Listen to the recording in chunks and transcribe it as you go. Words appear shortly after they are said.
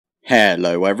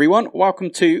Hello everyone, welcome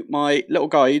to my little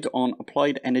guide on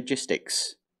applied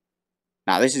energistics.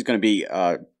 Now this is going to be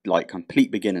like complete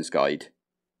beginner's guide.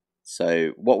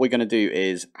 So what we're going to do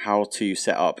is how to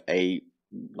set up a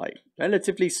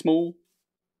relatively small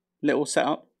little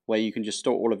setup where you can just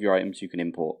store all of your items. You can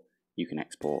import, you can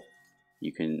export,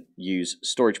 you can use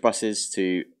storage buses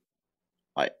to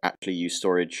actually use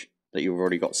storage that you've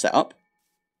already got set up.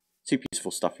 Super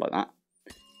useful stuff like that.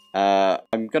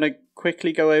 I'm going to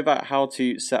quickly go over how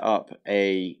to set up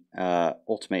a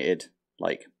automated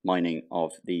mining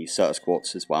of the Certus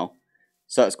quartz as well.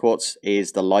 Certus quartz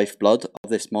is the lifeblood of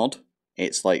this mod.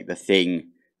 It's like the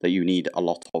thing that you need a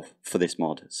lot of for this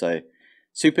mod. So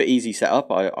super easy setup.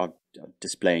 I'm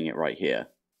displaying it right here.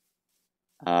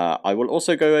 I will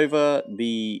also go over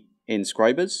the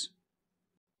inscribers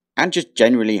and just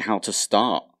generally how to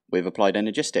start with applied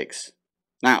energistics.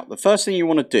 Now, the first thing you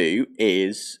want to do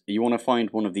is you want to find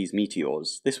one of these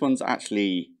meteors. This one's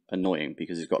actually annoying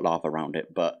because it's got lava around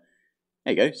it, but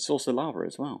there you go, it's also lava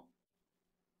as well.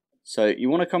 So you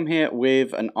want to come here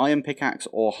with an iron pickaxe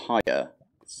or higher.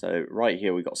 So right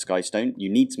here we've got skystone.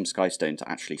 You need some skystone to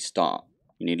actually start.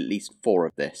 You need at least 4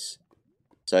 of this.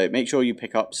 So make sure you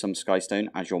pick up some skystone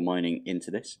as you're mining into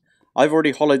this. I've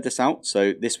already hollowed this out,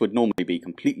 so this would normally be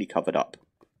completely covered up.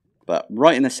 But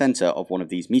right in the center of one of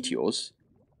these meteors,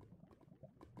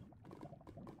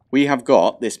 we have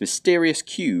got this mysterious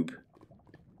cube,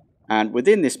 and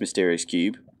within this mysterious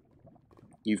cube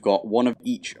you've got one of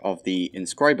each of the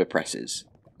inscriber presses.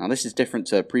 Now this is different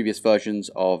to previous versions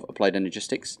of applied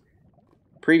energistics.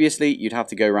 Previously you'd have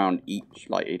to go around each,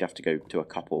 you'd have to go to a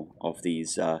couple of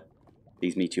these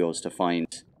meteors to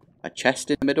find a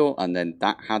chest in the middle, and then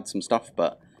that had some stuff,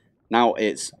 but now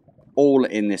it's all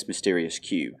in this mysterious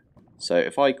cube. So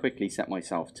if I quickly set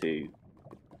myself to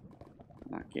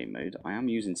that game mode, I am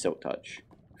using silk touch.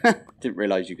 Didn't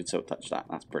realize you could silk touch that.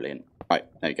 That's brilliant. Right,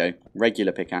 there you go.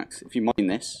 Regular pickaxe. If you mine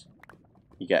this,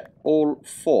 you get all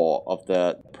 4 of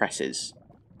the presses.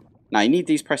 Now you need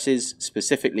these presses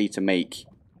specifically to make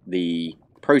the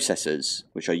processors,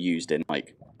 which are used in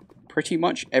pretty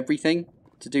much everything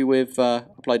to do with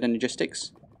applied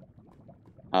energistics.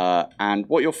 And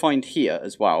what you'll find here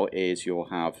as well is you'll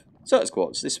have Certus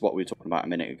quartz. This is what we were talking about a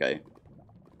minute ago.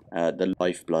 The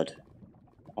lifeblood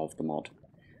of the mod.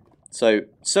 So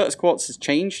Certus quartz has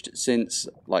changed since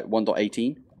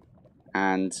 1.18,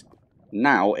 and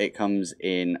now it comes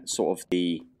in sort of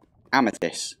the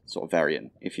amethyst sort of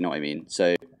variant, if you know what I mean.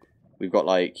 So we've got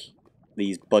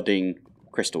these budding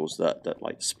crystals that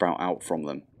sprout out from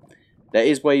them. There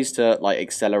is ways to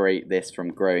accelerate this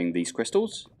from growing these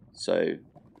crystals, so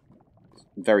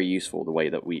very useful the way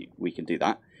that we can do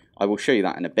that. I will show you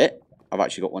that in a bit. I've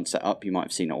actually got one set up. You might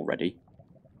have seen it already.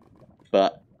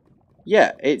 But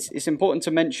yeah, it's important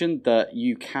to mention that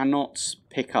you cannot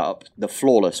pick up the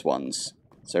flawless ones.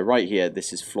 So right here,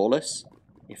 this is flawless.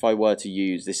 If I were to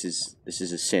use, this is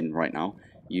a sin right now,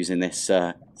 using this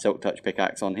silk touch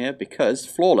pickaxe on here, because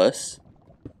flawless,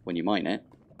 when you mine it,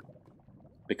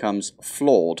 becomes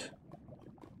flawed.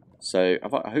 So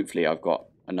hopefully I've got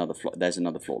another, there's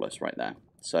another flawless right there.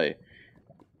 So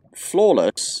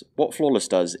flawless, what flawless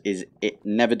does is it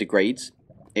never degrades.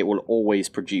 It will always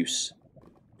produce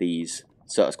these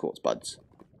Certus quartz buds,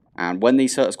 and when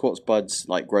these Certus quartz buds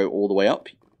grow all the way up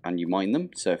and you mine them,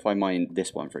 so if I mine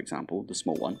this one for example, the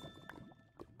small one,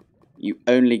 you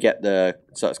only get the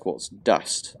Certus quartz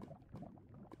dust.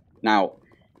 Now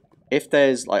if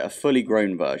there's a fully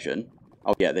grown version,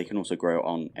 oh yeah, they can also grow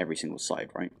on every single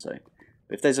side, right? So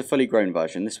if there's a fully grown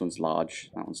version, this one's large,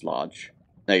 that one's large,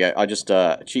 there you go. I just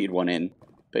cheated one in,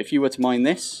 but if you were to mine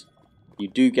this, you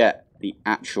do get the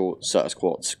actual Certus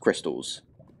quartz crystals.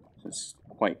 It's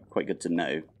quite good to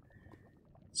know.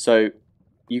 So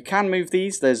you can move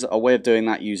these. There's a way of doing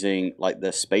that using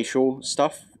the spatial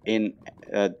stuff in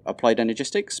applied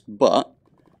energistics, but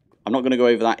I'm not going to go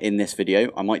over that in this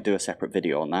video. I might do a separate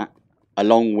video on that,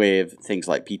 along with things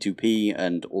like P2P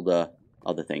and all the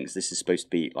other things. This is supposed to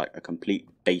be a complete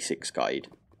basics guide.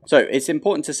 So it's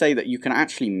important to say that you can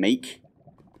actually make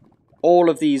all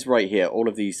of these right here, all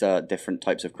of these different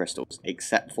types of crystals,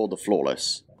 except for the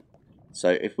flawless.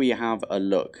 So if we have a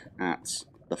look at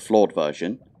the flawed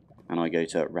version, and I go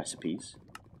to recipes,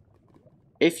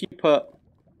 if you put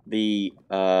the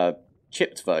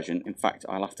chipped version, in fact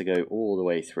I'll have to go all the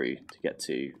way through to get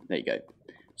to, there you go.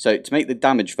 So to make the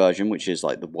damaged version, which is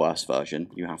the worst version,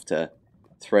 you have to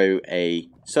throw a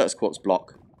Certus quartz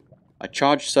block, a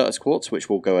charged Certus quartz, which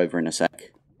we'll go over in a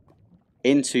sec,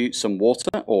 into some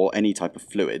water or any type of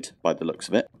fluid by the looks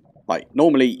of it.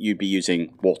 Normally you'd be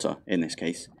using water in this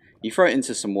case. You throw it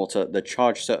into some water, the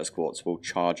charged Certus quartz will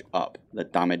charge up the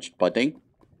damaged budding.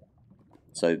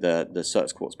 So the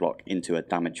Certus quartz block into a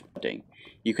damaged budding.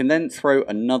 You can then throw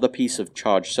another piece of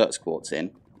charged Certus quartz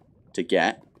in to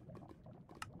get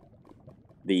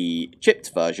the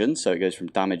chipped version. So it goes from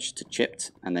damaged to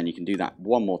chipped, and then you can do that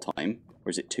one more time. Or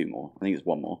is it two more? I think it's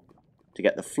one more. To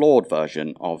get the flawed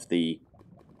version of the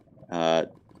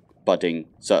budding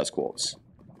Certus quartz.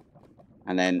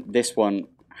 And then this one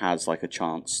has like a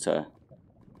chance to,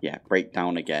 yeah, break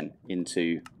down again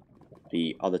into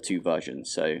the other two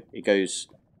versions. So it goes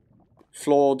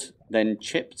flawed, then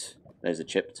chipped, there's a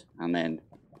chipped, and then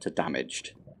to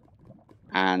damaged.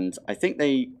 And I think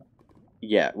they,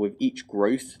 yeah, with each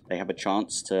growth, they have a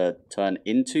chance to turn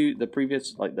into the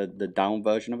previous, like the down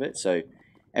version of it. So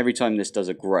every time this does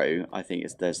a grow, I think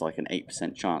there's like an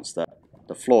 8% chance that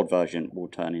the flawed version will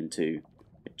turn into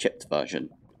a chipped version.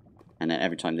 And then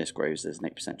every time this grows, there's an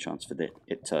 8% chance for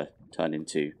it to turn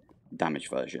into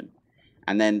damaged version.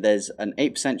 And then there's an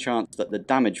 8% chance that the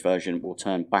damaged version will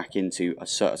turn back into a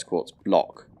Certus quartz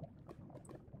block.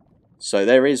 So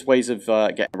there is ways of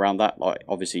getting around that. Like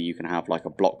obviously you can have like a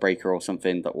block breaker or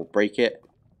something that will break it,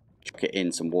 chuck it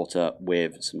in some water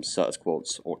with some Certus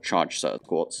quartz or charged Certus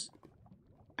quartz,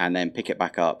 and then pick it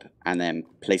back up and then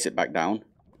place it back down.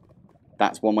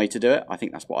 That's one way to do it. I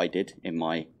think that's what I did in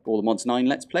my All the Mods 9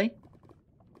 Let's Play.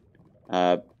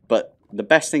 But the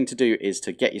best thing to do is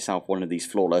to get yourself one of these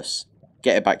flawless,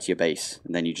 get it back to your base,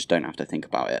 and then you just don't have to think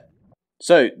about it.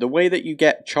 So the way that you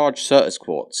get charged Certus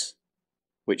quartz,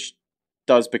 which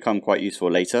does become quite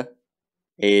useful later,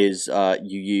 is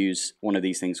you use one of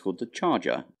these things called the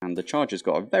charger. And the charger's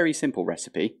got a very simple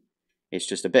recipe. It's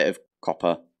just a bit of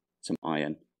copper, some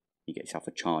iron. You get yourself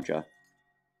a charger.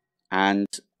 And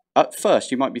at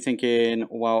first you might be thinking,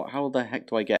 well, how the heck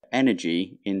do I get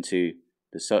energy into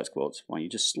the Certus quartz? Well, you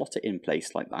just slot it in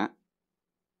place like that.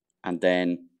 And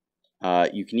then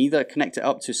you can either connect it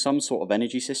up to some sort of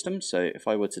energy system. So if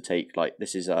I were to take, like,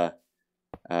 this is a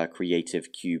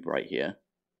creative cube right here.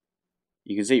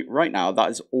 You can see right now that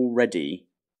has already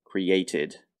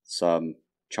created some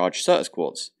charged Certus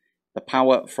quartz. The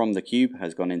power from the cube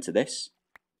has gone into this.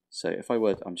 So if I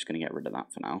were, I'm just going to get rid of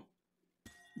that for now.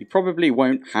 You probably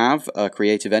won't have a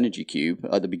creative energy cube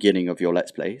at the beginning of your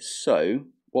Let's Play. So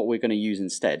what we're going to use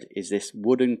instead is this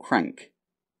wooden crank.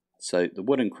 So the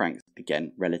wooden crank,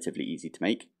 again, relatively easy to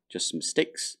make. Just some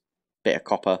sticks, bit of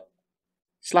copper,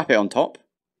 slap it on top,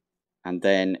 and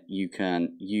then you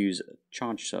can use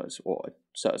charged Certus or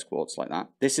Certus quartz like that.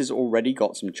 This has already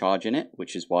got some charge in it,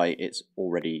 which is why it's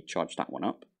already charged that one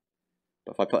up.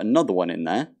 But if I put another one in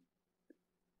there,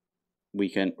 we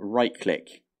can right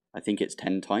click, I think it's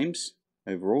 10 times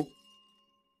overall,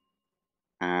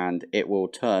 and it will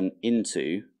turn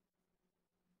into,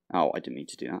 oh, I didn't mean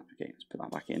to do that. Okay, let's put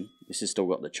that back in. This has still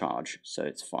got the charge, so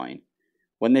it's fine.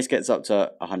 When this gets up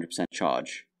to 100%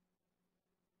 charge,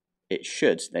 it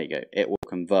should, there you go, it will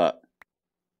convert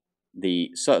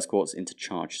the Certus quartz into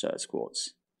charged Certus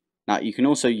quartz. Now, you can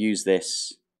also use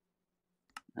this,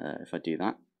 if I do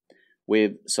that,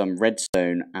 with some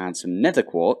redstone and some nether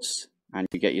quartz, and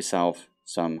you get yourself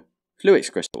some fluix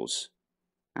crystals.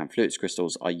 And fluix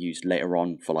crystals are used later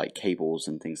on for like cables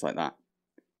and things like that.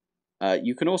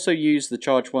 You can also use the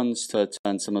charged ones to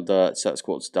turn some of the Certus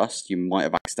quartz dust you might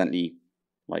have accidentally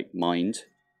like mined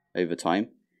over time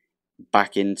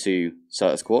back into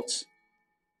Certus quartz.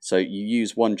 So you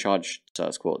use one charged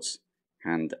Certus quartz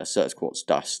and a Certus quartz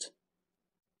dust,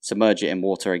 submerge it in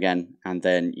water again, and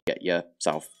then you get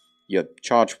yourself your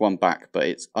charged one back, but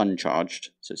it's uncharged,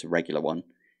 so it's a regular one,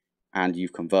 and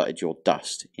you've converted your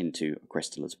dust into a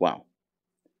crystal as well.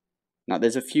 Now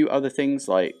there's a few other things,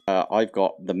 like I've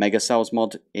got the Mega Cells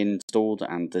mod installed,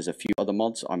 and there's a few other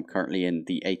mods. I'm currently in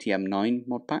the ATM 9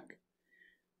 mod pack,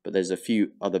 but there's a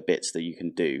few other bits that you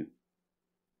can do.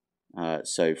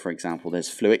 So for example, there's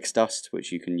fluix dust,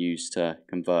 which you can use to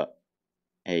convert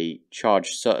a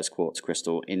charged Certus quartz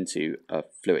crystal into a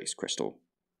fluix crystal.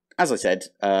 As I said,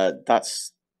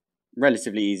 that's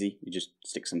relatively easy. You just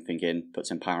stick something in, put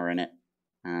some power in it,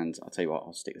 and I'll tell you what,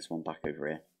 I'll stick this one back over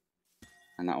here.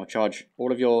 And that will charge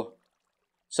all of your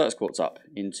Certus quartz up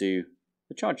into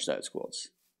the charged Certus quartz.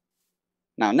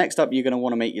 Now, next up, you're going to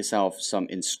want to make yourself some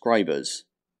inscribers.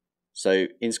 So,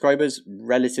 inscribers,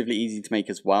 relatively easy to make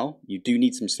as well. You do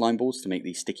need some slime balls to make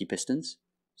these sticky pistons,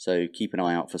 so keep an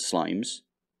eye out for slimes.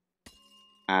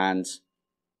 And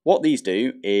what these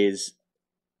do is,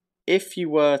 if you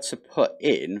were to put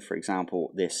in, for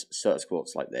example, this Certus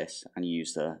quartz like this, and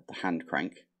use the hand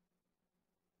crank,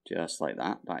 just like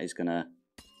that, that is going to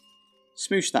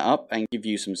smoosh that up and give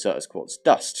you some Certus quartz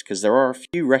dust, because there are a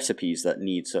few recipes that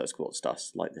need Certus quartz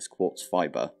dust, like this quartz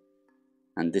fiber.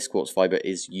 And this quartz fiber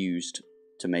is used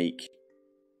to make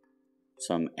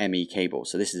some ME cable.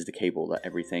 So this is the cable that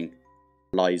everything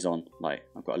lies on. Like,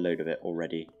 I've got a load of it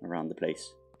already around the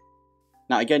place.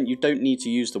 Now again, you don't need to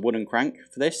use the wooden crank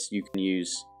for this. You can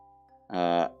use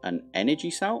an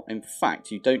energy cell. In fact,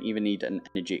 you don't even need an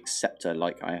energy acceptor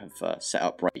like I have set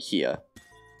up right here.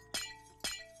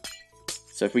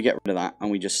 So if we get rid of that and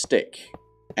we just stick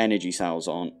energy cells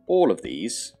on all of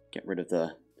these, get rid of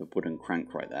the wooden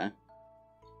crank right there,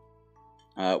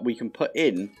 we can put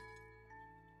in,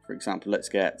 for example, let's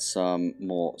get some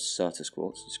more Certus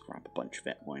quartz. Let's grab a bunch of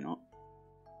it, why not?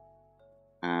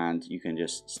 And you can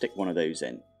just stick one of those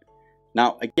in.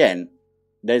 Now again,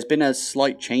 there's been a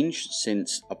slight change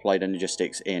since Applied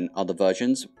Energistics in other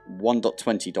versions.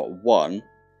 1.20.1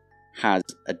 has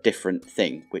a different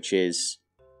thing, which is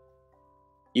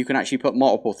you can actually put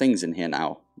multiple things in here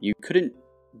now. You couldn't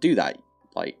do that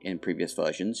like in previous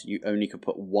versions. You only could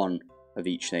put one of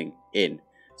each thing in.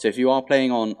 So if you are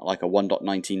playing on like a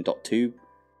 1.19.2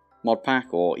 mod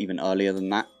pack or even earlier than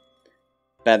that,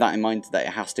 bear that in mind that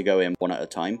it has to go in one at a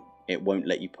time. It won't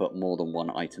let you put more than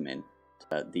one item in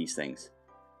these things.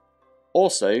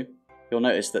 Also, you'll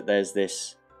notice that there's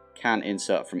this can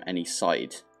insert from any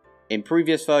side. In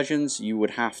previous versions, you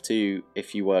would have to,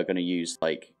 if you were going to use,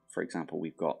 like, for example,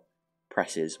 we've got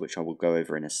presses, which I will go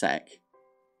over in a sec.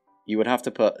 You would have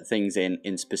to put things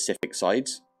in specific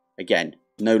sides. Again,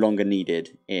 no longer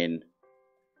needed in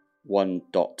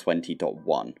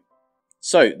 1.20.1.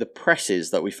 So, the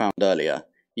presses that we found earlier,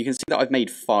 you can see that I've made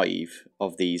 5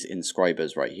 of these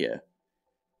inscribers right here.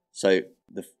 So,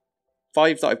 the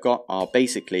 5 that I've got are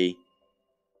basically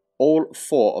all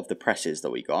 4 of the presses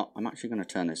that we got. I'm actually going to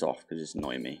turn this off because it's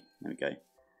annoying me. There we go.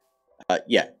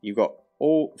 Yeah, you've got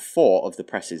all 4 of the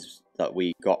presses that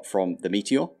we got from the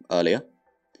Meteor earlier.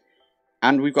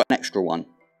 And we've got an extra one.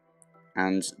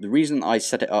 And the reason I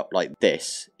set it up like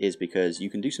this is because you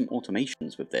can do some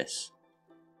automations with this.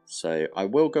 So I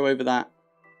will go over that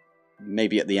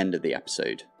maybe at the end of the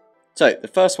episode. So the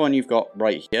first one you've got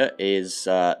right here is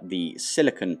the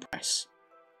silicon press.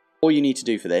 All you need to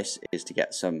do for this is to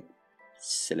get some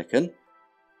silicon.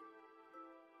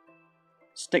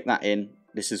 Stick that in.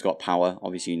 This has got power.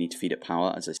 Obviously you need to feed it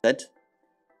power, as I said.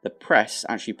 The press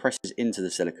actually presses into the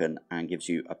silicon and gives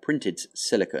you a printed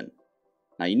silicon.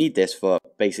 Now you need this for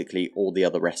basically all the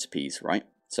other recipes, right?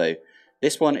 So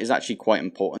this one is actually quite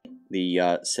important,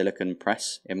 the silicon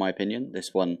press, in my opinion.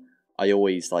 This one I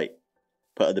always like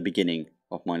put at the beginning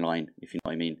of my line, if you know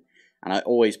what I mean. And I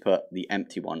always put the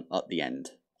empty one at the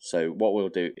end. So what we'll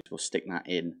do is we'll stick that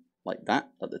in like that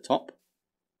at the top.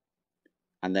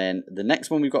 And then the next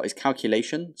one we've got is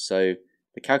calculation. So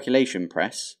the calculation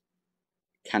press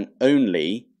can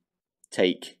only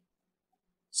take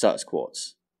Certus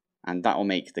quartz. And that will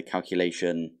make the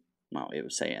calculation, well, it will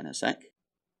say it in a sec.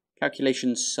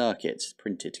 Calculation circuit,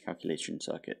 printed calculation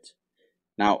circuit.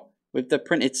 Now, with the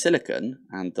printed silicon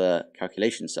and the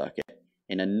calculation circuit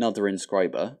in another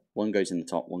inscriber, one goes in the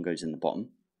top, one goes in the bottom,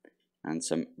 and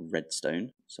some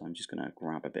redstone. So I'm just going to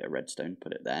grab a bit of redstone,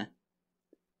 put it there.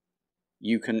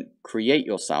 You can create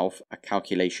yourself a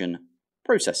calculation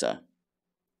processor.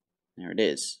 There it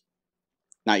is.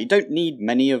 Now, you don't need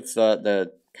many of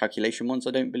the calculation ones,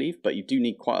 I don't believe, but you do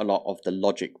need quite a lot of the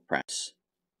logic press.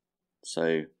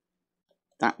 So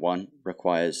that one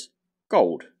requires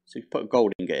gold. So if you put a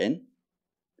gold ingot in,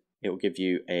 it will give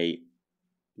you a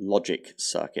logic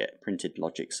circuit, printed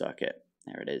logic circuit.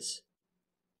 There it is.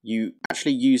 You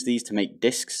actually use these to make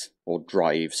disks, or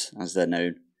drives as they're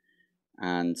known.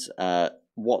 And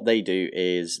what they do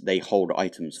is they hold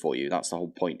items for you. That's the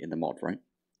whole point in the mod, right?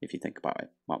 If you think about it.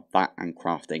 Well, that and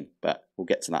crafting, but we'll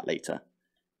get to that later.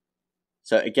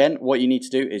 So again, what you need to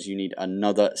do is you need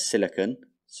another silicon,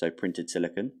 so printed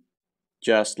silicon.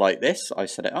 Just like this, I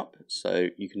set it up, so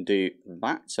you can do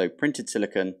that. So printed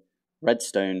silicon,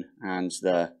 redstone, and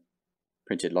the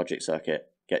printed logic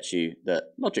circuit gets you the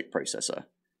logic processor.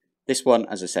 This one,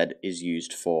 as I said, is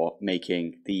used for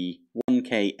making the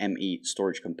 1K ME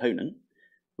storage component,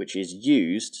 which is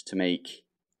used to make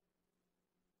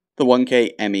the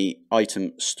 1K ME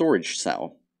item storage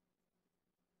cell.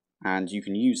 And you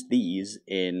can use these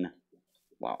in,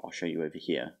 well, I'll show you over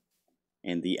here,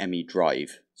 in the ME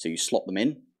drive. So you slot them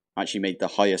in. I actually made the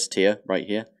highest tier right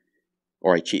here.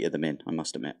 Or I cheated them in, I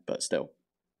must admit, but still.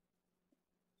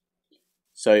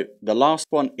 So the last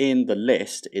one in the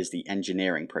list is the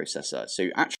engineering processor. So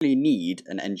you actually need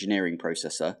an engineering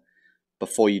processor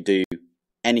before you do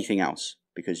anything else,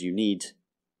 because you need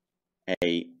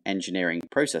a engineering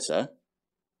processor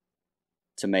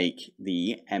to make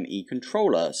the ME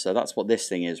controller. So that's what this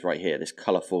thing is right here, this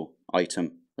colorful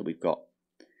item that we've got.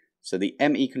 So the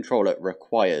ME controller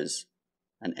requires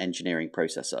an engineering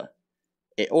processor.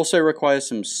 It also requires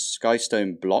some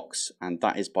skystone blocks, and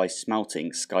that is by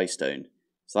smelting skystone.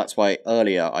 So that's why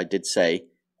earlier I did say,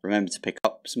 remember to pick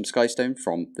up some skystone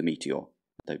from the meteor.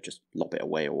 Don't just lob it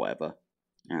away or whatever.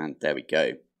 And there we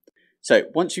go. So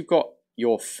once you've got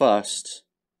your first,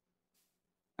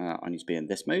 I need to be in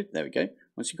this mode, there we go.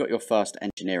 Once you've got your first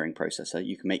engineering processor,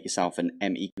 you can make yourself an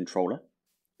ME controller.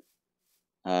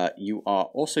 You are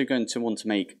also going to want to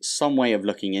make some way of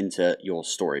looking into your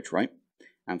storage, right?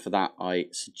 And for that, I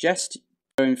suggest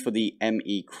going for the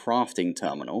ME crafting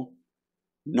terminal,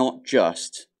 not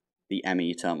just the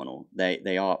ME terminal.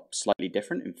 They are slightly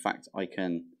different. In fact, I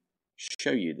can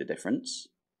show you the difference.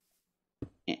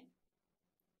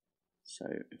 So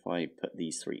if I put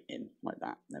these three in like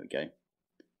that, there we go.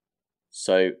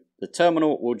 So the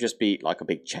terminal will just be like a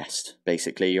big chest.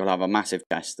 Basically, you'll have a massive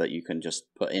chest that you can just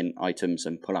put in items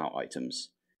and pull out items.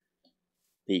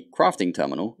 The crafting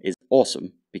terminal is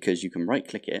awesome because you can right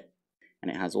click it and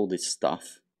it has all this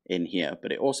stuff in here,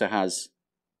 but it also has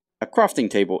a crafting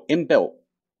table inbuilt.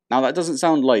 Now that doesn't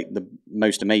sound like the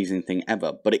most amazing thing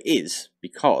ever, but it is,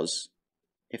 because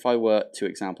if I were to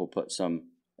example put some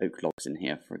oak logs in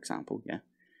here, for example, yeah.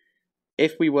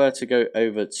 If we were to go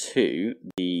over to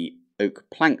the oak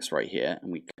planks right here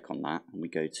and we click on that and we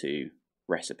go to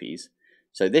recipes.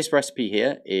 So this recipe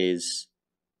here is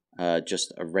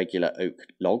just a regular oak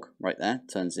log right there,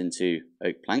 turns into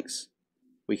oak planks.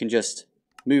 We can just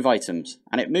move items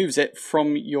and it moves it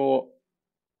from your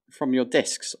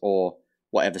disks or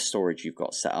whatever storage you've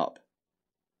got set up.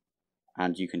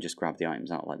 And you can just grab the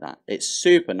items out like that. It's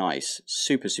super nice,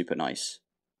 super nice.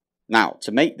 Now,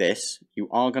 to make this, you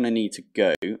are going to need to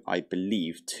go, I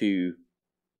believe, to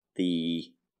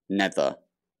the Nether,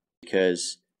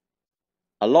 because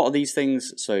a lot of these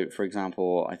things, so for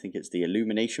example, I think it's the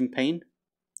illumination pane,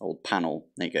 or panel,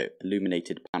 there you go,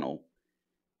 illuminated panel.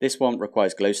 This one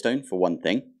requires glowstone for one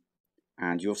thing,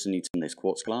 and you also need some of this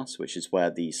quartz glass, which is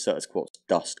where the Certus quartz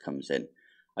dust comes in.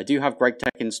 I do have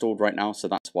GregTech installed right now, so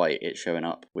that's why it's showing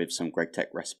up with some GregTech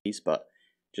recipes, but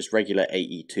just regular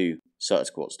AE2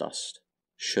 Certus quartz dust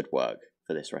should work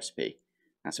for this recipe.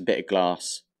 That's a bit of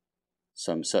glass,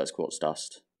 some Certus quartz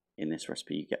dust. In this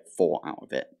recipe, you get 4 out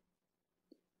of it.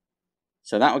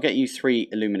 So that will get you 3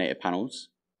 illuminated panels.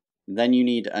 Then you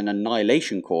need an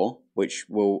annihilation core, which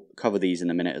we'll cover these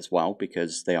in a minute as well,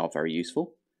 because they are very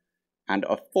useful. And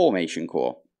a formation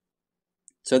core.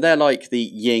 So they're like the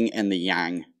yin and the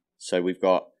yang. So we've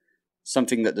got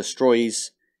something that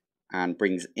destroys and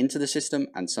brings into the system,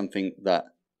 and something that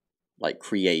like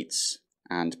creates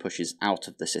and pushes out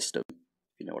of the system, if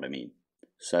you know what I mean.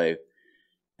 So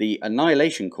the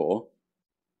annihilation core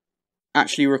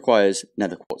actually requires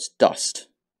nether quartz dust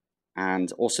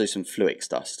and also some fluix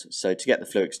dust. So to get the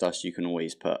fluix dust, you can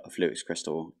always put a fluix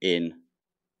crystal in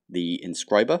the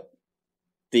inscriber.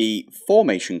 The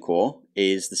formation core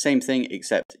is the same thing,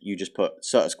 except you just put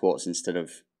Certus quartz instead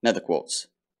of nether quartz.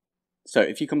 So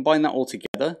if you combine that all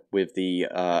together with the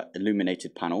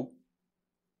illuminated panel,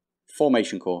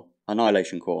 formation core,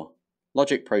 annihilation core,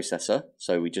 logic processor,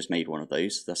 so we just made one of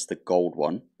those, that's the gold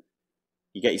one,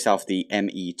 you get yourself the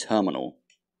ME terminal.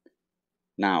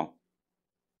 Now,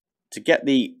 to get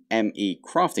the ME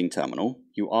crafting terminal,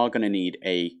 you are going to need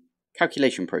a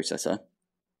calculation processor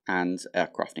and a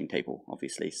crafting table,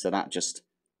 obviously. So that just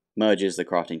merges the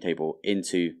crafting table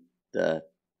into the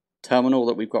terminal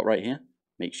that we've got right here.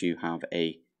 Makes you have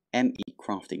a ME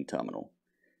crafting terminal.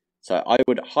 So I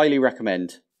would highly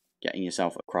recommend getting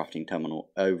yourself a crafting terminal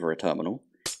over a terminal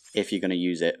if you're going to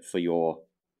use it for your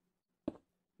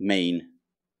main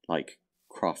like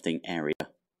crafting area.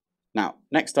 Now,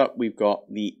 next up we've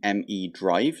got the ME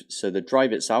drive. So the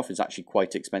drive itself is actually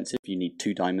quite expensive. You need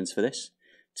 2 diamonds for this.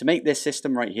 To make this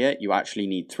system right here, you actually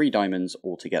need 3 diamonds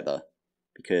altogether,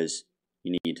 because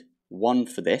you need 1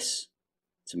 for this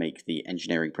to make the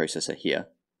engineering processor here.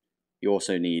 You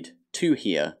also need 2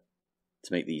 here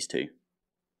to make these 2.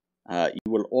 You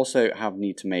will also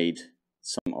need to make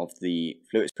some of the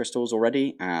fluix crystals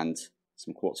already and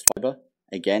some quartz fiber.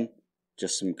 Again,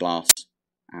 just some glass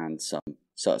and some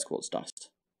Certus quartz dust.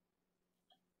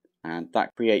 And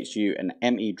that creates you an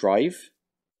ME drive.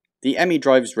 The ME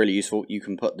drive is really useful. You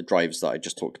can put the drives that I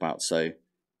just talked about, so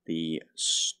the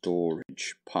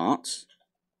storage part,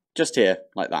 just here,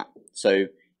 like that. So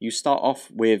you start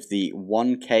off with the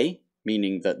 1K,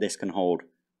 meaning that this can hold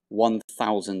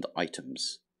 1,000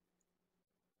 items.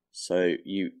 So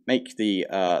you make the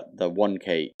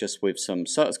 1K just with some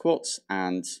Certus quartz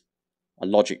and a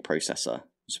logic processor.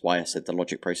 That's why I said the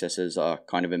logic processors are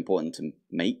kind of important to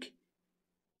make.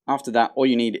 After that, all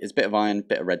you need is a bit of iron, a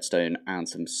bit of redstone, and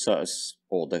some certus,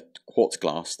 or the quartz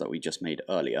glass that we just made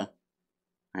earlier.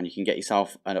 And you can get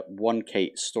yourself a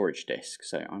 1K storage disk.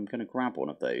 So I'm going to grab one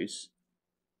of those,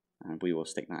 and we will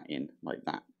stick that in like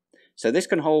that. So this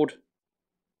can hold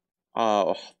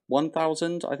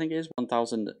 1000, I think it is,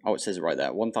 1000, oh it says it right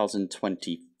there,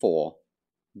 1024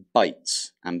 bytes,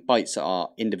 and bytes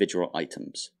are individual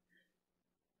items.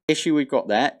 The issue we've got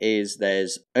there is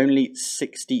there's only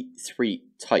 63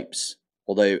 types,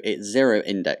 although it's 0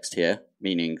 indexed here,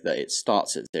 meaning that it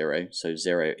starts at 0, so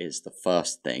 0 is the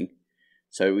first thing.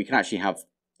 So we can actually have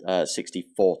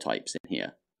 64 types in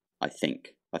here, I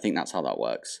think that's how that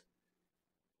works.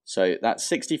 So that's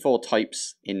 64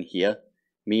 types in here,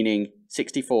 meaning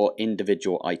 64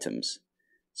 individual items.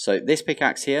 So this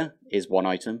pickaxe here is one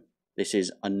item, this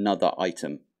is another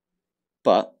item.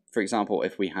 But, for example,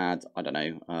 if we had, I don't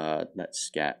know, let's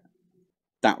get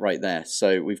that right there.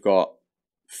 So we've got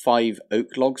 5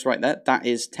 oak logs right there. That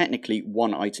is technically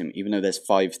one item, even though there's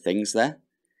 5 things there.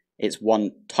 It's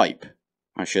one type,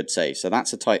 I should say. So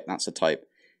that's a type,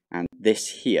 and this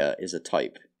here is a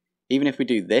type. Even if we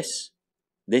do this,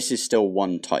 this is still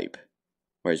one type.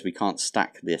 Whereas we can't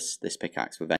stack this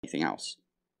pickaxe with anything else,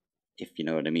 if you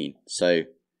know what I mean. So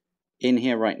in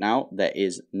here right now, there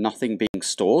is nothing being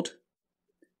stored.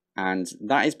 And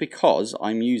that is because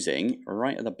I'm using,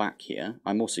 right at the back here,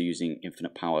 I'm also using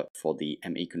infinite power for the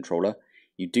ME controller.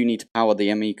 You do need to power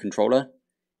the ME controller.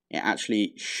 It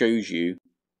actually shows you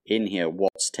in here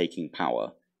what's taking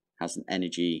power. It has an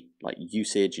energy like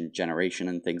usage and generation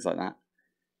and things like that.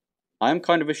 I'm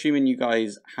kind of assuming you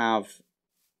guys have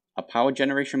a power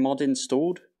generation mod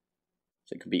installed,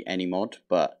 so it could be any mod,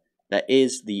 but there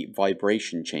is the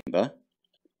vibration chamber.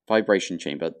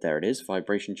 There it is,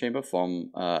 vibration chamber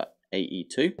from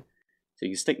AE2. So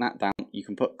you can stick that down, you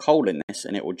can put coal in this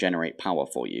and it will generate power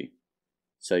for you.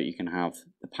 So you can have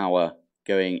the power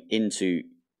going into,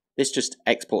 this just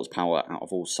exports power out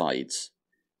of all sides.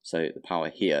 So the power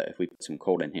here, if we put some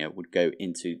coal in here, would go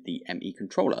into the ME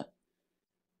controller.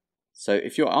 So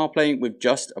if you are playing with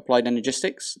just applied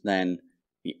energistics, then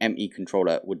the ME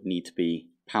controller would need to be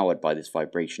powered by this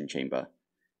vibration chamber.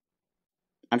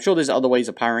 I'm sure there's other ways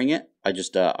of powering it, I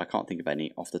can't think of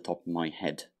any off the top of my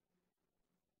head.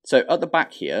 So at the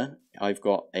back here, I've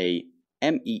got a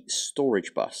ME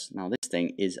storage bus. Now this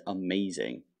thing is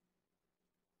amazing.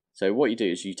 So what you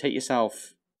do is you take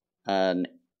yourself an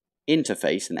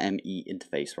interface, an ME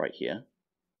interface right here,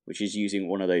 which is using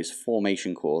one of those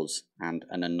formation cores and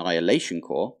an annihilation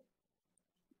core.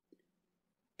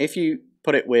 If you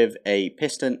put it with a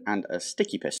piston and a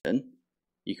sticky piston,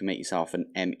 you can make yourself an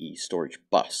ME storage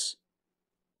bus.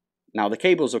 Now the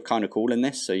cables are kind of cool in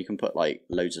this, so you can put like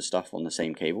loads of stuff on the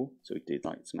same cable. So we do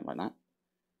like something like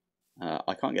that.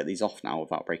 I can't get these off now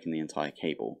without breaking the entire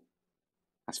cable.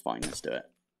 That's fine, let's do it.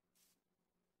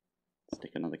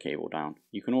 Stick another cable down.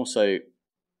 You can also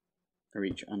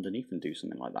reach underneath and do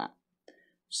something like that.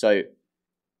 So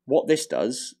what this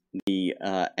does, the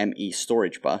ME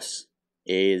storage bus,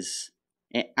 is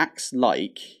it acts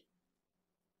like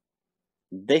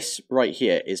this right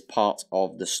here is part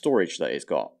of the storage that it's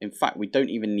got. In fact, we don't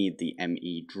even need the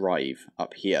ME drive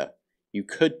up here. You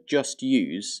could just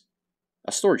use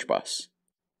a storage bus.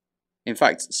 In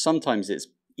fact, sometimes it's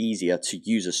easier to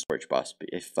use a storage bus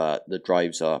if the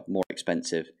drives are more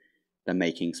expensive than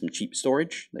making some cheap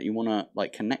storage that you want to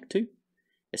like connect to,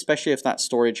 especially if that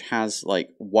storage has like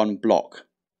one block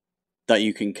that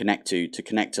you can connect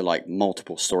to like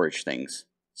multiple storage things.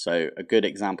 So a good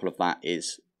example of that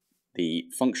is the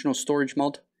functional storage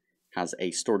mod. Has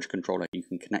a storage controller. You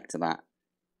can connect to that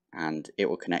and it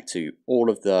will connect to all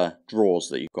of the drawers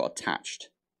that you've got attached.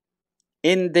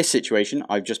 In this situation,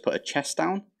 I've just put a chest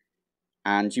down,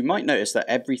 and you might notice that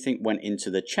everything went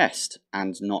into the chest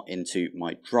and not into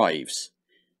my drives.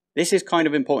 This is kind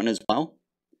of important as well,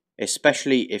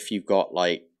 especially if you've got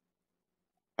like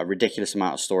a ridiculous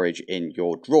amount of storage in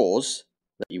your drawers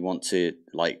that you want to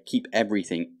like keep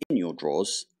everything in your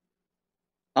drawers.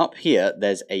 Up here,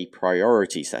 there's a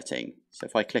priority setting. So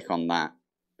if I click on that,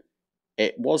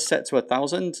 it was set to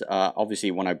 1000.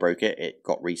 Obviously, when I broke it, it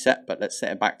got reset, but let's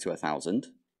set it back to 1000.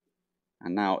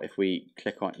 And now if we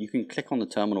click on, you can click on the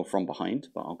terminal from behind,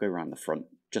 but I'll go around the front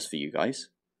just for you guys.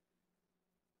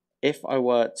 If I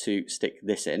were to stick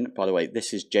this in, by the way,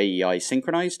 this is JEI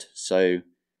synchronized. So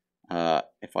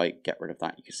if I get rid of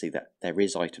that, you can see that there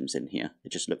is items in here.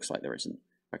 It just looks like there isn't.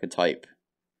 I could type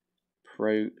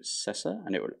processor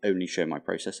and it will only show my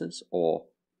processors, or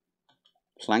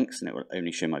planks and it will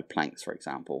only show my planks, for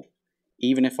example.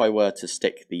 Even if I were to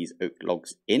stick these oak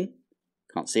logs in,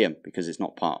 Can't see them because it's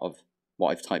not part of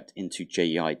what I've typed into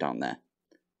JEI down there.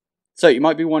 So you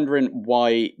might be wondering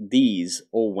why these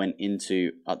all went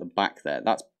into at the back there.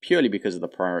 That's purely because of the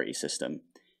priority system.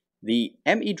 The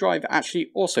ME drive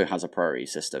actually also has a priority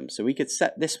system. So we could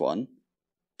set this one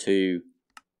to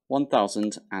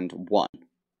 1001.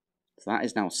 So that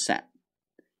is now set.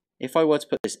 If I were to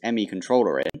put this ME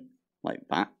controller in, like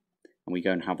that, and we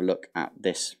go and have a look at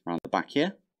this around the back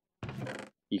here,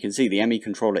 you can see the ME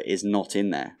controller is not in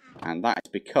there. And that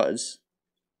is because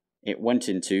it went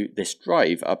into this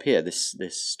drive up here, this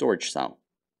storage cell.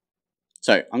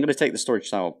 So I'm going to take the storage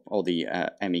cell or the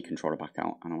ME controller back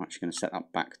out, and I'm actually going to set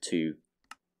that back to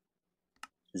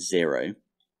 0.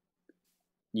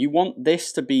 You want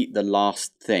this to be the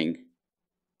last thing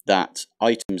that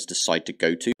items decide to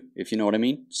go to, if you know what I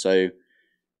mean. So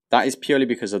that is purely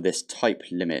because of this type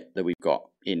limit that we've got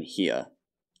in here.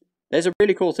 There's a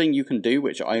really cool thing you can do,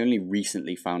 which I only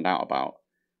recently found out about,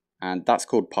 and that's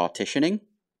called partitioning.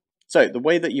 So the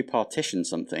way that you partition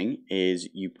something is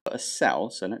you put a cell,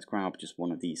 so let's grab just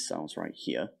one of these cells right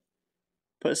here,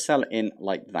 put a cell in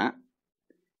like that,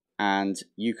 and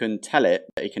you can tell it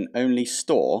that it can only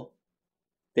store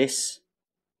this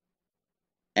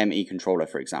ME controller,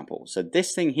 for example. So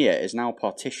this thing here is now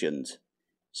partitioned,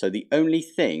 so the only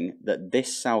thing that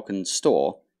this cell can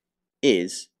store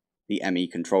is the ME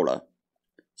controller.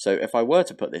 So if I were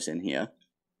to put this in here,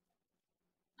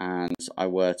 and I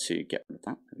were to get rid of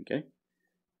that, there we go.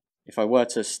 If I were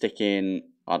to stick in,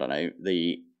 I don't know,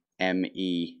 the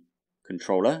ME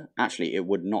controller, actually it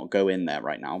would not go in there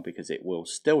right now because it will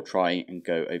still try and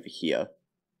go over here.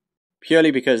 Purely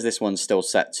because this one's still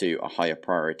set to a higher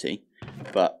priority.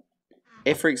 But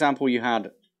if, for example, you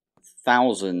had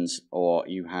thousands, or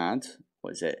you had,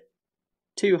 what is it,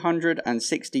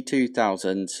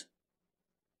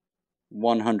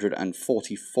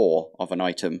 262,144 of an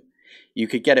item, you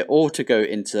could get it all to go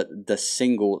into the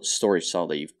single storage cell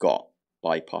that you've got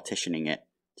by partitioning it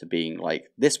to being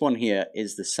like, this one here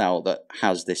is the cell that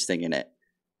has this thing in it.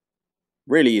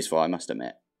 Really useful, I must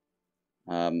admit.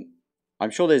 I'm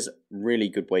sure there's really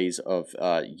good ways of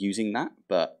using that,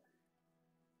 but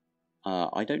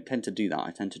I don't tend to do that.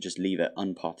 I tend to just leave it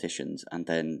unpartitioned and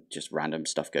then just random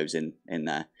stuff goes in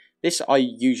there. This I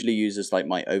usually use as like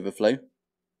my overflow,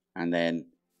 and then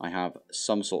I have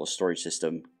some sort of storage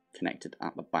system connected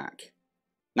at the back.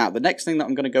 Now the next thing that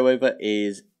I'm going to go over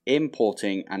is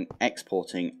importing and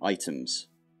exporting items.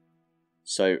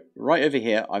 So right over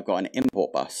here I've got an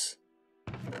import bus.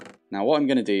 Now what I'm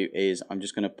going to do is I'm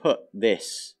just going to put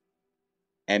this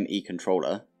ME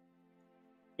controller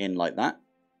in like that,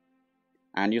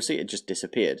 and you'll see it just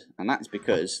disappeared, and that's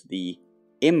because the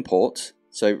import,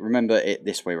 so remember it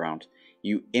this way around,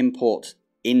 you import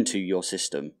into your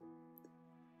system.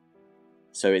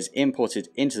 So it's imported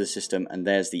into the system, and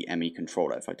there's the ME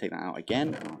controller. If I take that out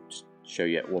again, I'll just show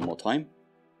you it one more time.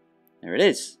 There it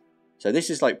is. So this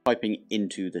is like piping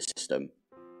into the system.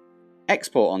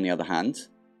 Export, on the other hand,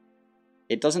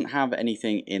 it doesn't have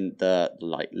anything in the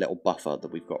like little buffer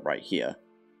that we've got right here.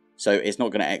 So it's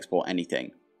not going to export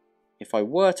anything. If I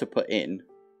were to put in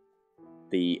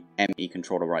the ME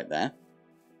controller right there,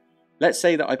 let's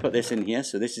say that I put this in here,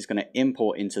 so this is going to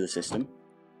import into the system.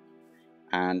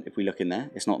 And if we look in there,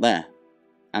 it's not there.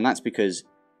 And that's because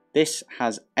this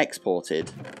has exported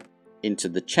into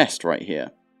the chest right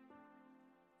here.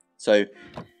 So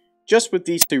just with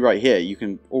these two right here, you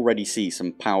can already see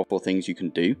some powerful things you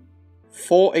can do.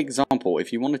 For example,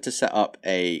 if you wanted to set up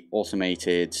a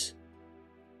automated,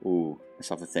 let's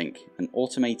have a think, an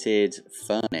automated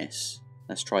furnace.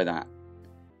 Let's try that.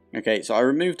 Okay, so I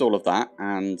removed all of that,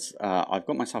 and I've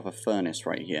got myself a furnace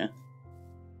right here.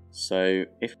 So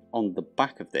if on the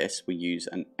back of this we use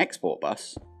an export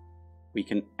bus, we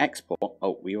can export,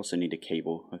 we also need a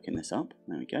cable hooking this up,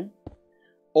 there we go.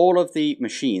 All of the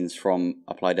machines from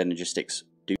Applied Energistics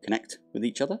do connect with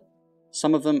each other.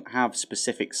 Some of them have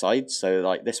specific sides, so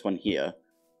like this one here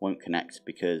won't connect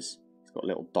because it's got a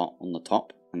little dot on the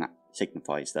top, and that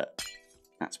signifies that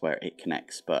that's where it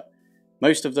connects. But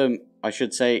most of them, I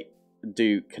should say,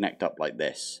 do connect up like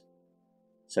this.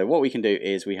 So what we can do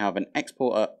is we have an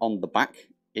exporter on the back.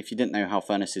 If you didn't know how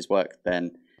furnaces work,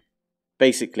 then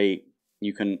basically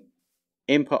you can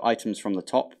input items from the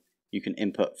top, you can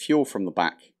input fuel from the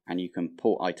back, and you can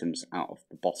pull items out of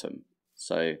the bottom.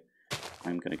 So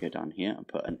I'm going to go down here and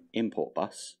put an import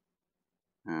bus,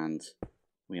 and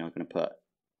we are going to put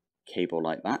cable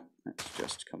like that. Let's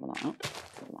just cover that up,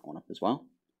 cover that one up as well.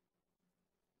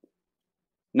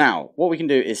 Now what we can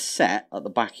do is set at the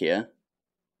back here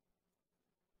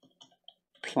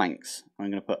planks. I'm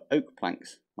going to put oak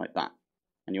planks like that.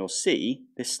 and you'll see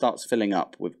this starts filling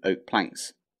up with oak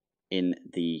planks in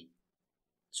the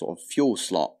sort of fuel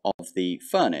slot of the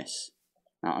furnace.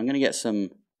 Now I'm going to get some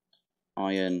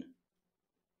iron,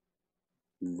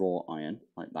 raw iron,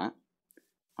 like that.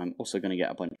 I'm also going to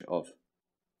get a bunch of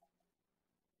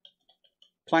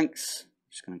planks.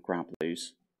 I'm just going to grab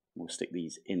those. We'll stick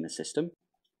these in the system.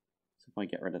 So if I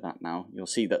get rid of that now, you'll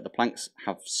see that the planks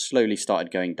have slowly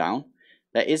started going down.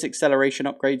 There is acceleration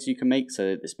upgrades you can make,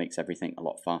 so this makes everything a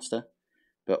lot faster.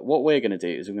 But what we're going to do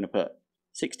is we're going to put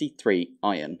 63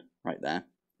 iron right there,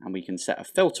 and we can set a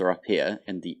filter up here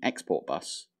in the export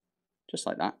bus, just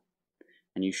like that.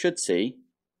 And you should see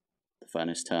the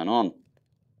furnace turn on.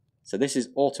 So this is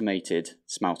automated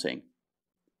smelting.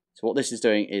 So what this is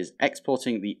doing is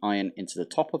exporting the iron into the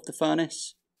top of the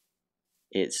furnace.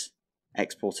 It's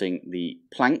exporting the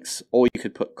planks, or you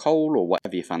could put coal or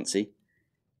whatever you fancy.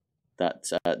 That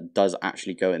does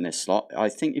actually go in this slot. I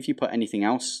think if you put anything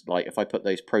else, like if I put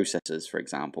those processors, for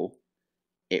example,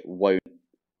 it won't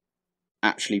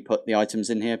actually put the items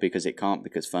in here because it can't,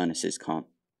 because furnaces can't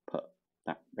put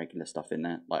that regular stuff in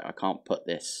there. Like I can't put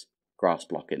this grass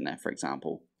block in there, for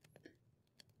example.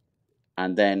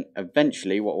 And then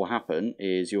eventually what will happen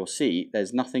is you'll see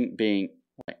there's nothing being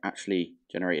actually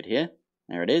generated here.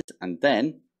 There it is. And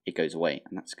then it goes away.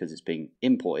 And that's because it's being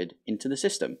imported into the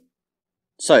system.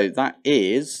 So that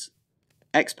is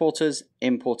exporters,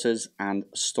 importers, and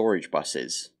storage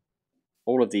buses.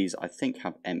 All of these, I think,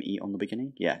 have ME on the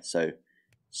beginning. Yeah, so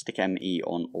stick ME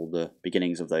on all the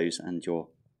beginnings of those, and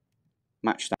you'll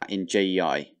match that in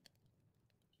JEI.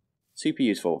 Super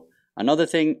useful. Another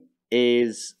thing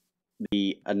is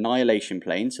the annihilation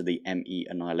plane, so the ME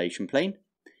annihilation plane,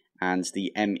 and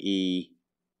the ME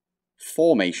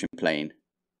formation plane.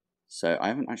 So I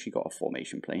haven't actually got a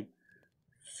formation plane.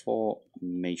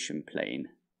 Formation plane.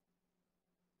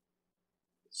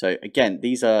 So again,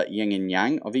 these are yin and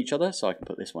yang of each other. So I can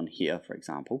put this one here, for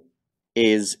example.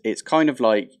 It's kind of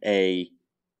like a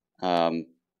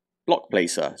block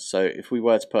placer. So if we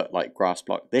were to put like grass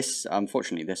block, this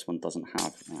unfortunately this one doesn't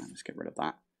have. Let's get rid of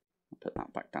that. I'll put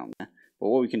that back down there. But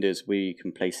what we can do is we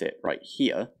can place it right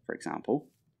here, for example.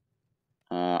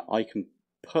 I can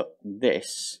put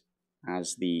this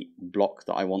as the block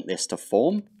that I want this to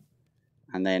form.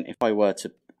 And then if I were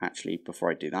to actually,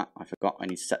 before I do that, I forgot I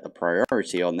need to set the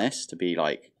priority on this to be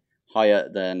like higher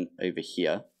than over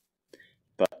here.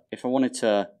 But if I wanted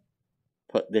to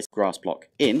put this grass block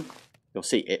in, you'll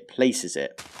see it places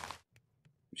it,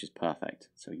 which is perfect.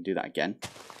 So we can do that again,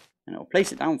 and it'll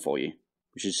place it down for you,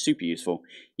 which is super useful.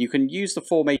 You can use the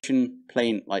formation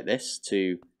plane like this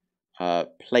to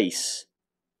place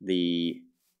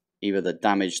either the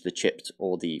damaged, the chipped,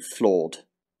 or the flawed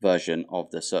version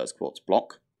of the Certus Quartz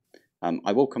block.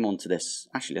 I will come on to this.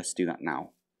 Actually, let's do that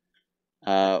now.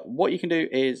 What you can do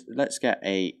is, let's get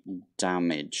a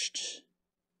damaged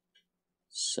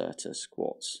Certus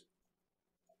Quartz.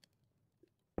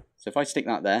 So if I stick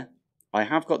that there, I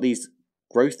have got these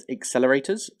growth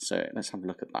accelerators. So let's have a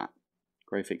look at that.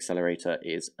 Growth accelerator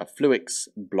is a Fluix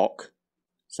block.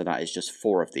 So that is just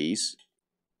 4 of these.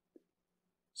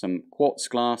 Some quartz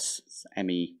glass,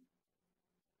 ME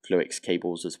Fluix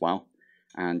cables as well,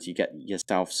 and you get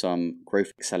yourself some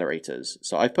growth accelerators.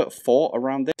 So I put 4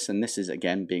 around this, and this is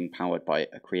again being powered by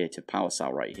a creative power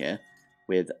cell right here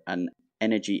with an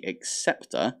energy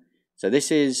acceptor. So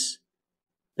this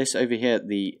over here,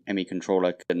 the ME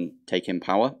controller can take in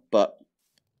power, but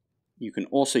you can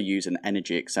also use an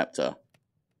energy acceptor,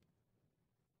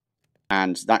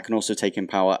 and that can also take in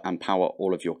power and power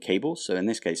all of your cables. So in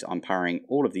this case, I'm powering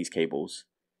all of these cables,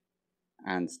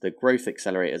 and the growth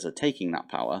accelerators are taking that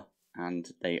power,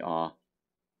 and they are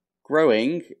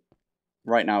growing.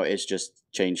 Right now it's just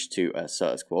changed to a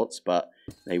Certus Quartz, but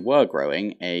they were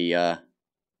growing a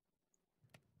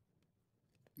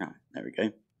there we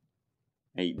go,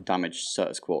 a damaged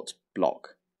Certus Quartz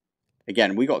block.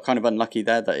 Again, we got kind of unlucky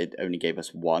there that it only gave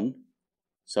us 1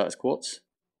 Certus Quartz,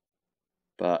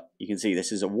 but you can see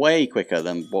this is way quicker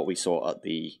than what we saw at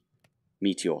the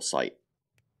Meteor site.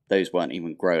 Those weren't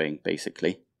even growing,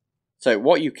 basically. So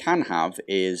what you can have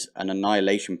is an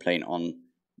annihilation plane on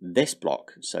this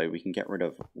block. So we can get rid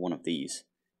of one of these.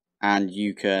 And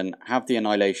you can have the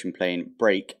annihilation plane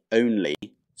break only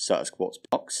Certus Quartz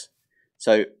blocks.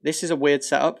 So this is a weird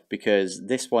setup because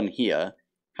this one here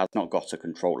has not got a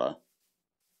controller.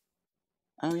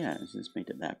 Oh yeah, it's made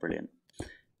it there, brilliant.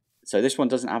 So this one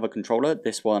doesn't have a controller.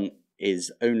 This one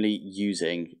is only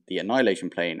using the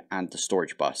annihilation plane and the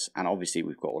storage bus, and obviously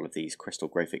we've got all of these crystal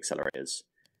growth accelerators.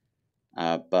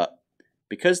 But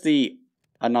because the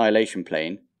annihilation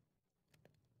plane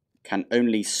can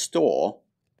only store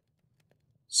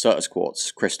Certus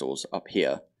quartz crystals up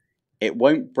here, it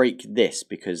won't break this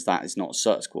because that is not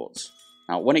Certus quartz.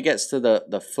 Now, when it gets to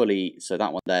the fully, so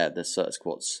that one there, the Certus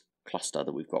quartz cluster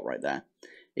that we've got right there,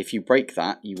 if you break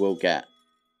that, you will get,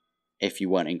 if you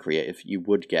weren't in creative, you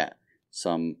would get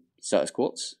some Certus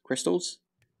quartz crystals.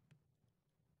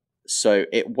 So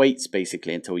it waits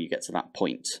basically until you get to that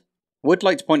point. Would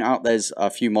like to point out there's a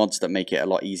few mods that make it a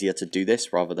lot easier to do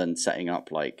this rather than setting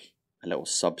up like a little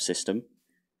subsystem.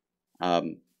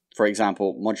 For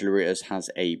example, Modular Routers has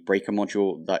a breaker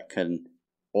module that can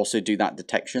also do that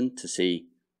detection to see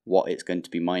what it's going to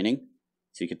be mining.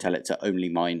 So you could tell it to only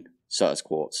mine Certus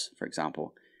quartz, for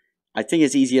example. I think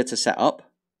it's easier to set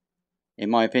up, in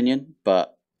my opinion,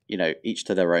 but you know, each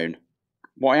to their own.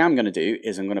 What I am going to do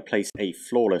is I'm going to place a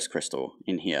flawless crystal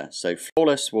in here. So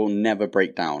flawless will never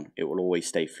break down. It will always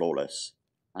stay flawless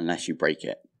unless you break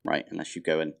it, right? Unless you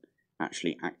go and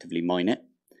actually actively mine it.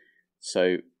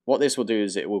 So what this will do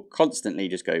is it will constantly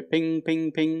just go ping,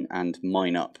 ping, ping and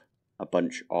mine up a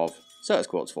bunch of Certus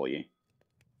quartz for you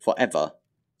forever.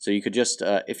 So you could just,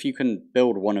 if you can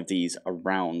build one of these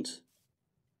around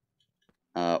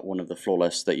one of the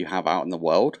flawless that you have out in the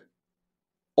world,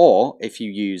 or if you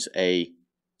use a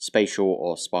spatial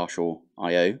or spatial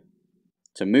IO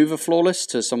to move a flawless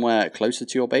to somewhere closer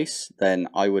to your base, then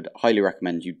I would highly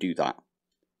recommend you do that.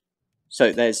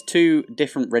 So there's two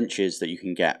different wrenches that you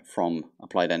can get from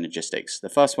Applied Energistics. The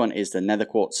first one is the nether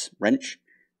quartz wrench.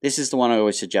 This is the one I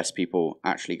always suggest people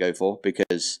actually go for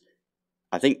because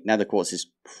I think nether quartz is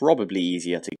probably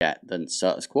easier to get than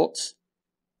Certus quartz.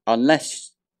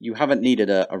 Unless you haven't needed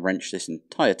a wrench this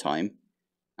entire time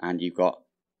and you've got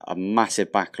a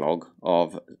massive backlog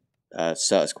of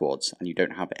Certus quartz and you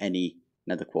don't have any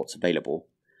nether quartz available,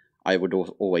 I would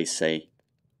always say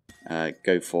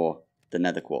go for the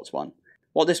nether quartz one.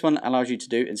 What this one allows you to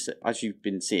do is, as you've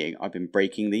been seeing, I've been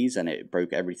breaking these and it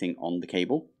broke everything on the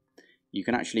cable. You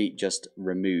can actually just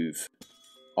remove,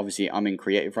 obviously I'm in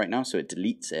creative right now so it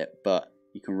deletes it, but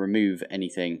you can remove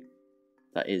anything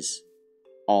that is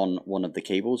on one of the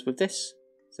cables with this.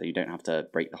 So you don't have to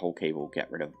break the whole cable,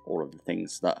 get rid of all of the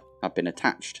things that have been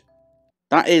attached.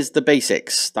 That is the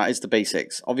basics. That is the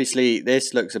basics. Obviously,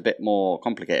 this looks a bit more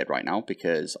complicated right now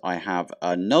because I have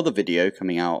another video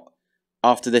coming out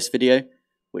after this video,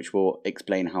 which will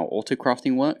explain how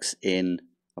autocrafting works in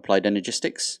Applied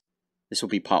Energistics. This will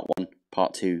be part 1.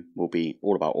 Part 2 will be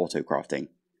all about autocrafting.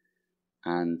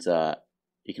 And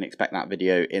you can expect that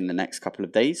video in the next couple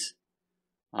of days.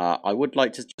 I would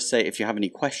like to just say if you have any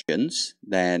questions,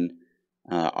 then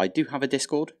I do have a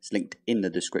Discord. It's linked in the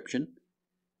description.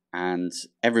 And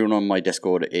everyone on my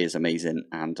Discord is amazing.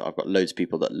 And I've got loads of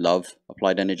people that love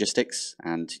Applied Energistics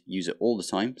and use it all the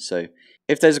time. So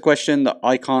if there's a question that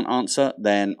I can't answer,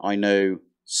 then I know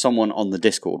someone on the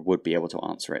Discord would be able to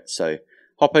answer it. So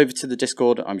hop over to the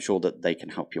Discord. I'm sure that they can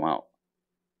help you out.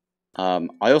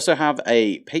 I also have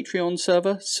a Patreon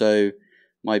server. So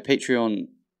my Patreon...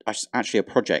 actually a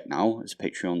project now. It's a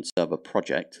Patreon server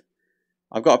project.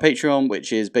 I've got a Patreon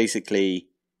which is basically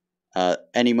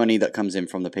any money that comes in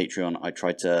from the Patreon I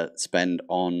try to spend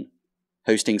on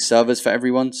hosting servers for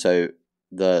everyone, so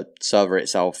the server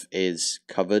itself is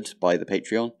covered by the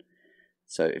Patreon.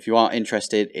 So if you are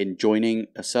interested in joining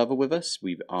a server with us,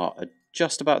 we are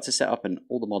just about to set up an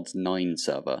All the Mods 9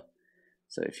 server.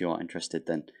 So if you are interested,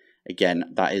 then again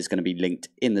that is going to be linked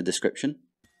in the description.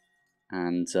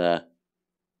 And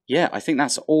yeah, I think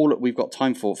that's all that we've got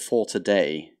time for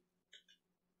today.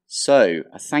 So,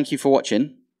 thank you for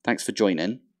watching, thanks for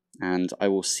joining, and I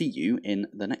will see you in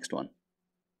the next one.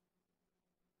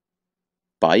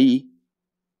 Bye!